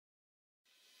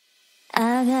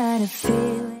I got a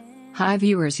feeling. Hi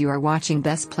viewers, you are watching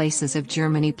Best Places of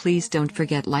Germany. Please don't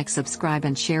forget like, subscribe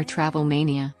and share Travel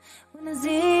Mania. When I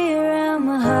see you around,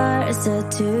 my heart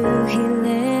starts to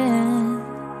healing.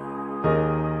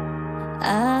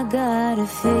 I got a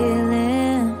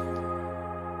feeling.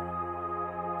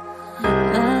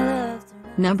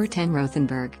 Number 10,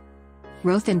 Rothenburg.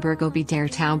 Rothenburg ob der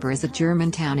Tauber is a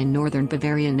German town in northern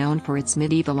Bavaria known for its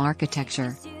medieval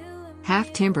architecture.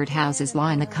 Half-timbered houses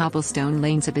line the cobblestone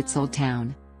lanes of its old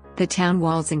town. The town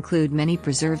walls include many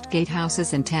preserved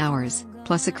gatehouses and towers,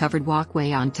 plus a covered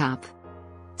walkway on top.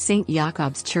 St.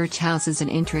 Jakob's Church houses an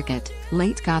intricate,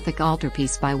 late Gothic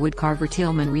altarpiece by woodcarver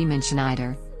Tilman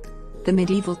Riemenschneider. The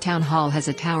medieval town hall has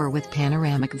a tower with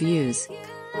panoramic views.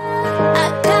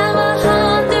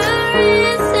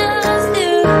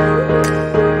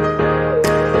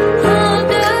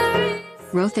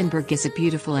 Rothenburg is a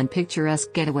beautiful and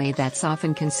picturesque getaway that's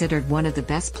often considered one of the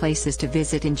best places to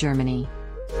visit in Germany.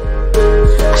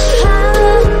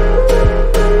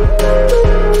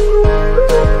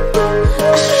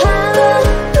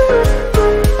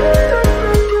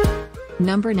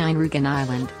 Number 9, Rügen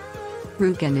Island.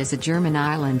 Rügen is a German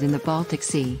island in the Baltic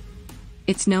Sea.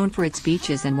 It's known for its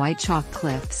beaches and white chalk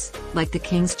cliffs, like the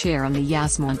King's Chair on the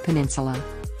Jasmund Peninsula.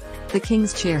 The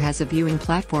King's Chair has a viewing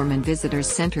platform and visitors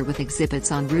center with exhibits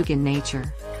on Rügen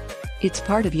nature. It's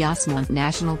part of Jasmund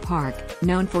National Park,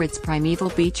 known for its primeval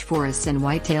beech forests and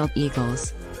white-tailed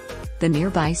eagles. The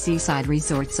nearby seaside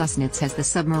resort Susnitz has the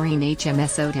submarine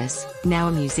HMS Otis, now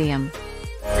a museum.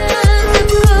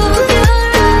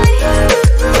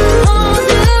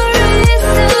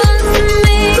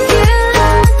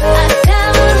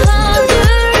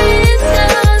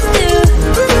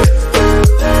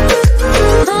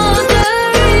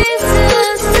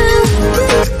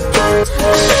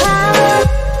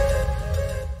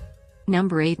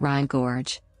 Number 8, Rhine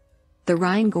Gorge. The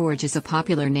Rhine Gorge is a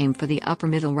popular name for the upper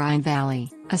middle Rhine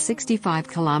Valley, a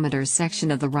 65-kilometer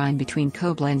section of the Rhine between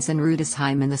Koblenz and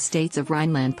Rudesheim in the states of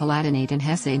Rhineland-Palatinate and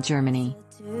Hesse in Germany.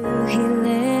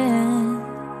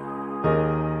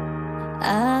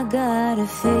 I got a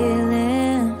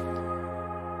feeling.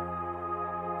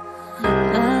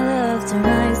 I love to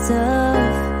rise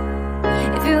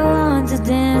up. If you want to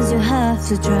dance, you have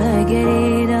to try get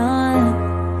it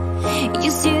on.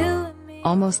 Just you.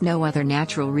 Almost no other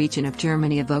natural region of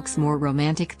Germany evokes more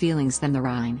romantic feelings than the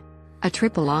Rhine. A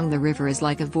trip along the river is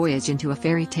like a voyage into a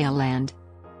fairy tale land.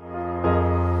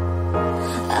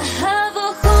 I have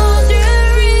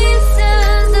 100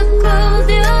 reasons to close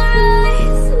your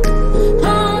eyes.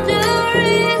 100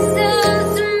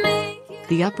 reasons to make.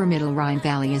 The upper middle Rhine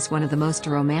Valley is one of the most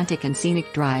romantic and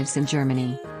scenic drives in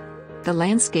Germany. The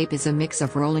landscape is a mix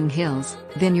of rolling hills,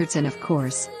 vineyards and of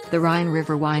course, the Rhine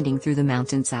River winding through the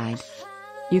mountainside.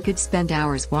 You could spend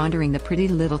hours wandering the pretty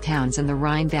little towns in the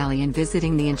Rhine Valley and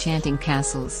visiting the enchanting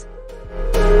castles.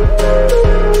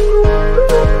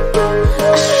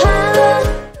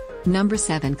 Number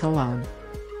 7, Cologne.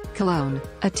 Cologne,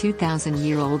 a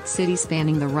 2,000-year-old city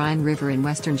spanning the Rhine River in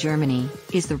western Germany,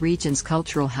 is the region's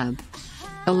cultural hub.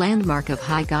 A landmark of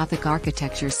high Gothic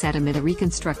architecture set amid a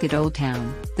reconstructed old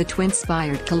town, the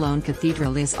twin-spired Cologne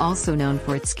Cathedral is also known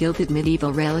for its gilded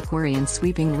medieval reliquary and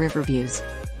sweeping river views.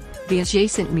 The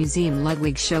adjacent museum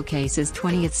Ludwig showcases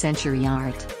 20th-century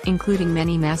art, including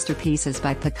many masterpieces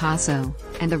by Picasso,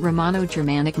 and the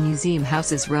Romano-Germanic Museum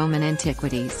houses Roman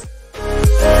antiquities.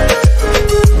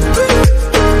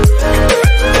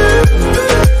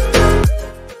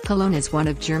 Cologne is one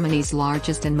of Germany's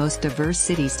largest and most diverse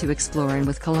cities to explore, and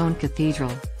with Cologne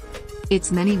Cathedral,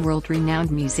 its many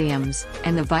world-renowned museums,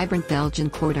 and the vibrant Belgian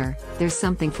Quarter, there's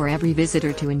something for every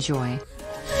visitor to enjoy.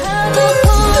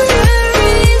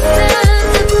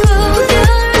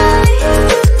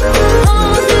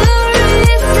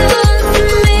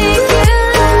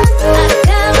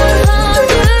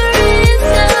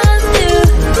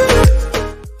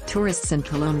 Tourists and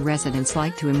Cologne residents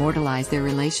like to immortalize their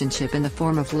relationship in the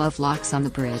form of love locks on the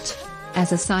bridge.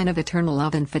 As a sign of eternal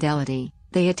love and fidelity,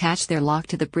 they attach their lock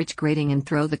to the bridge grating and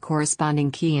throw the corresponding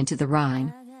key into the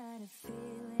Rhine.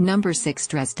 Number 6,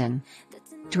 Dresden.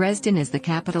 Dresden is the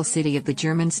capital city of the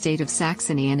German state of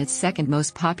Saxony and its second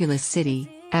most populous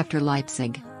city, after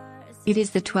Leipzig. It is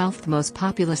the 12th most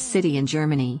populous city in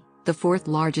Germany, the 4th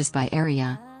largest by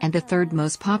area, and the 3rd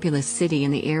most populous city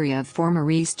in the area of former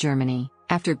East Germany,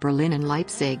 after Berlin and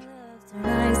Leipzig.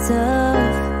 If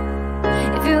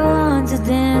you want to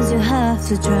dance, you have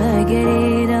to try get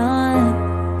it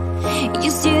on.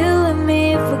 Just you and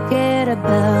me, forget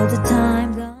about the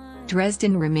time gone.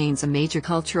 Dresden remains a major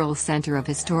cultural center of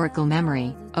historical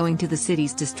memory, owing to the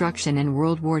city's destruction in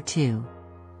World War II.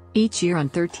 Each year on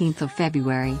 13th of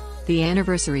February, the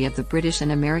anniversary of the British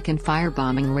and American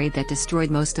firebombing raid that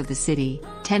destroyed most of the city,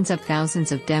 tens of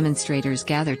thousands of demonstrators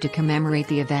gathered to commemorate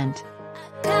the event.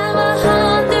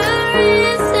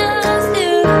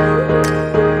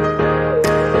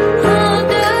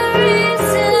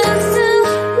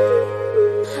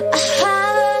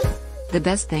 The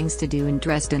best things to do in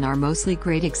Dresden are mostly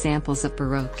great examples of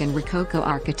Baroque and Rococo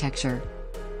architecture.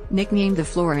 Nicknamed the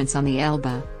Florence on the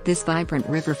Elbe, this vibrant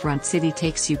riverfront city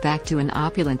takes you back to an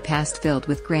opulent past filled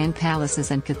with grand palaces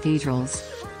and cathedrals.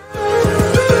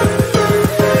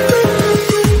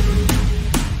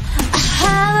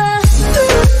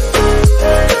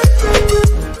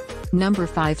 Number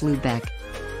 5. Lübeck.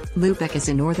 Lübeck is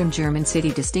a northern German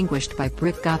city distinguished by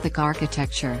brick Gothic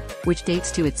architecture, which dates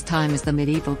to its time as the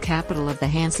medieval capital of the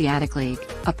Hanseatic League,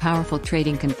 a powerful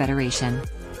trading confederation.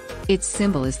 Its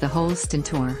symbol is the Holstein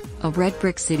Tor, a red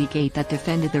brick city gate that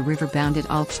defended the river-bounded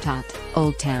Altstadt,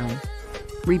 Old Town.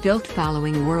 Rebuilt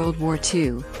following World War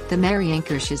II, the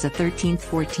Marienkirche is a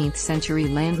 13th–14th century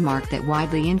landmark that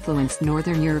widely influenced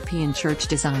Northern European church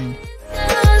design.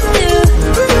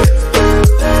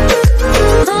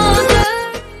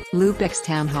 Lübeck's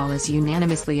town hall is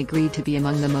unanimously agreed to be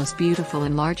among the most beautiful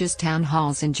and largest town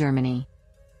halls in Germany.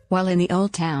 While in the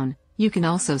Old Town, you can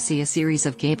also see a series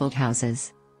of gabled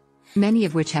houses, many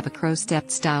of which have a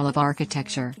crow-stepped style of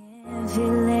architecture.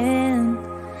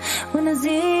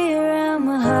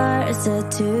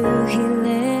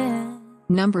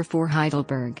 Number 4.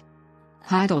 Heidelberg.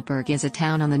 Heidelberg is a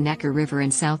town on the Neckar River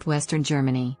in southwestern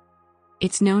Germany.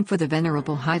 It's known for the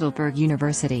venerable Heidelberg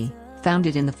University,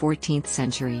 founded in the 14th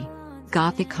century.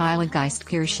 Gothic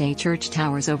Heiliggeistkirche church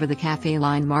towers over the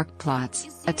Café-line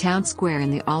Marktplatz, a town square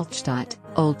in the Altstadt,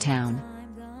 Old Town.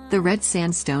 The red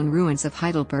sandstone ruins of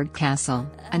Heidelberg Castle,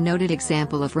 a noted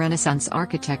example of Renaissance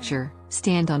architecture,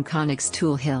 stand on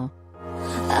Königstuhl Hill.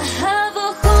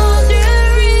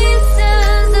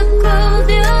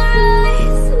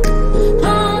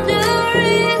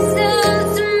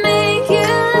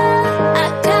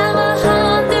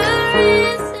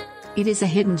 It is a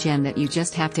hidden gem that you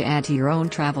just have to add to your own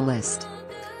travel list.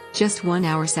 Just 1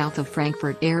 hour south of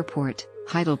Frankfurt Airport,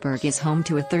 Heidelberg is home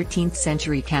to a 13th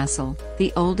century castle,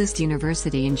 the oldest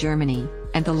university in Germany,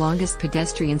 and the longest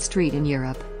pedestrian street in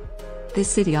Europe. This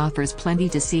city offers plenty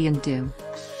to see and do.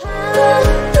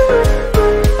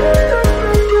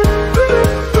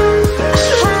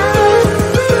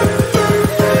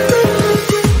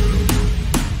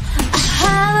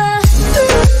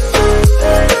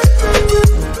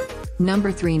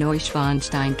 Number 3.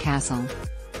 Neuschwanstein Castle.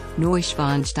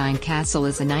 Neuschwanstein Castle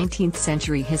is a 19th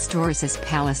century historicist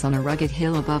palace on a rugged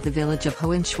hill above the village of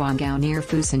Hohenschwangau near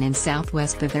Füssen in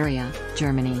southwest Bavaria,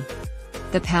 Germany.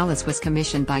 The palace was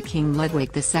commissioned by King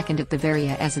Ludwig II of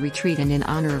Bavaria as a retreat and in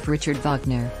honor of Richard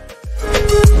Wagner.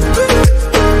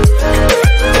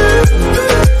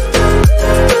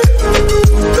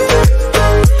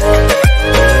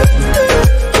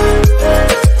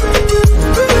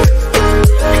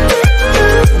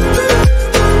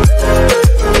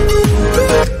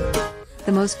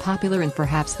 The most popular and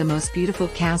perhaps the most beautiful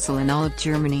castle in all of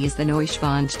Germany is the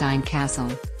Neuschwanstein Castle.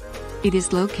 It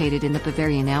is located in the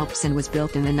Bavarian Alps and was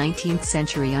built in the 19th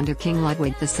century under King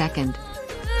Ludwig II.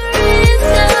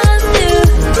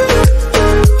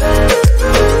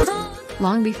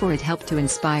 Long before it helped to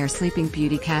inspire Sleeping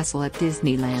Beauty Castle at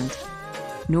Disneyland.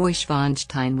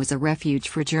 Neuschwanstein was a refuge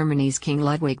for Germany's King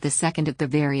Ludwig II of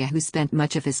Bavaria, who spent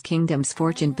much of his kingdom's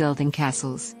fortune building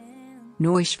castles.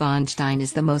 Neuschwanstein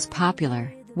is the most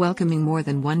popular, welcoming more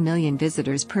than 1 million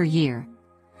visitors per year.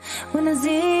 When I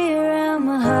see you around,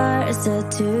 my heart is set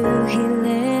to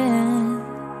healing.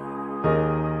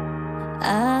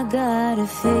 I got a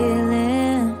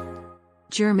feeling.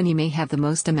 Germany may have the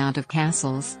most amount of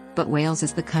castles, but Wales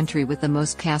is the country with the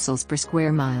most castles per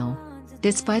square mile.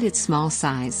 Despite its small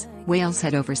size, Wales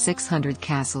had over 600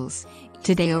 castles.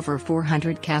 Today over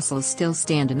 400 castles still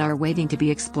stand and are waiting to be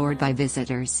explored by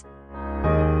visitors.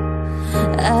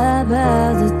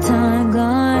 About the time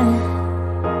gone,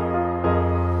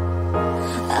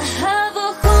 I have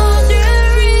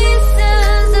 100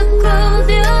 reasons to close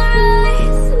your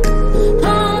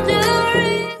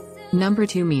eyes. Number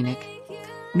 2. Munich.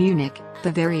 Munich,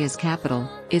 Bavaria's capital,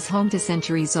 is home to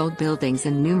centuries-old buildings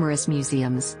and numerous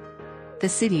museums. The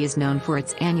city is known for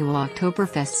its annual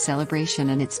Oktoberfest celebration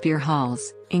and its beer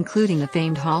halls, including the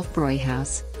famed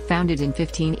Hofbräuhaus, founded in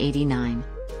 1589.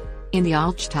 In the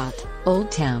Altstadt, Old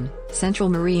Town, central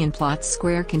Marienplatz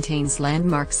Square contains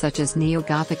landmarks such as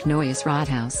Neo-Gothic Neues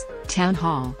Rathaus, Town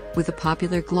Hall, with a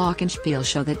popular glockenspiel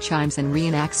show that chimes and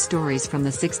reenacts stories from the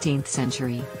 16th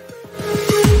century.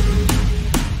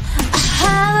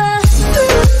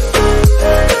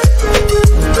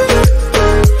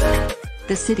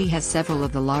 city has several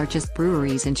of the largest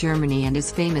breweries in Germany and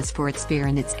is famous for its beer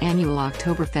and its annual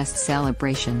Oktoberfest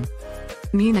celebration.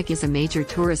 Munich is a major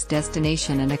tourist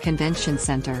destination and a convention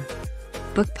center.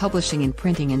 Book publishing and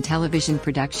printing and television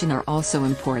production are also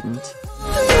important.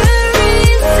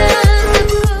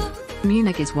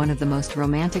 Munich is one of the most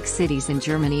romantic cities in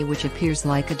Germany, which appears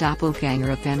like a doppelganger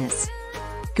of Venice.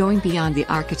 Going beyond the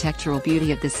architectural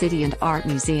beauty of the city and art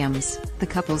museums, the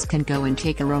couples can go and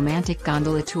take a romantic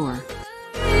gondola tour.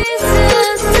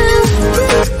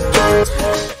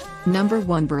 Number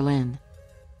 1. Berlin.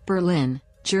 Berlin,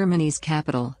 Germany's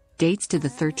capital, dates to the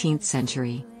 13th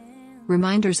century.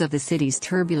 Reminders of the city's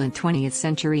turbulent 20th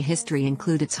century history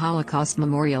include its Holocaust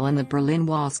memorial and the Berlin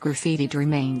Wall's graffitied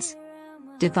remains.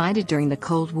 Divided during the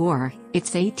Cold War,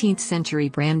 its 18th century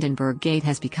Brandenburg Gate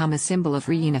has become a symbol of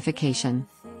reunification.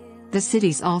 The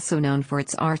city's also known for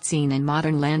its art scene and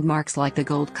modern landmarks like the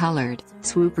gold-colored,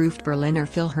 swoop-roofed Berliner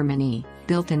Philharmonie,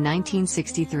 built in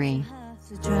 1963.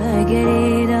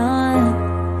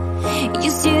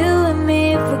 Just you and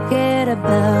me, forget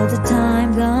about the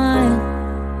time gone.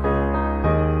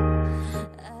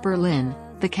 Berlin,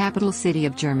 the capital city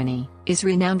of Germany, is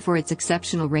renowned for its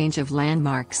exceptional range of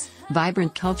landmarks,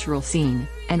 vibrant cultural scene,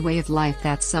 and way of life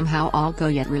that's somehow all go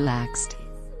yet relaxed.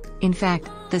 In fact,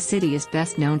 the city is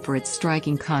best known for its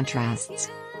striking contrasts.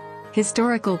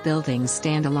 Historical buildings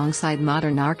stand alongside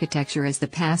modern architecture as the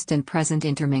past and present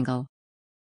intermingle.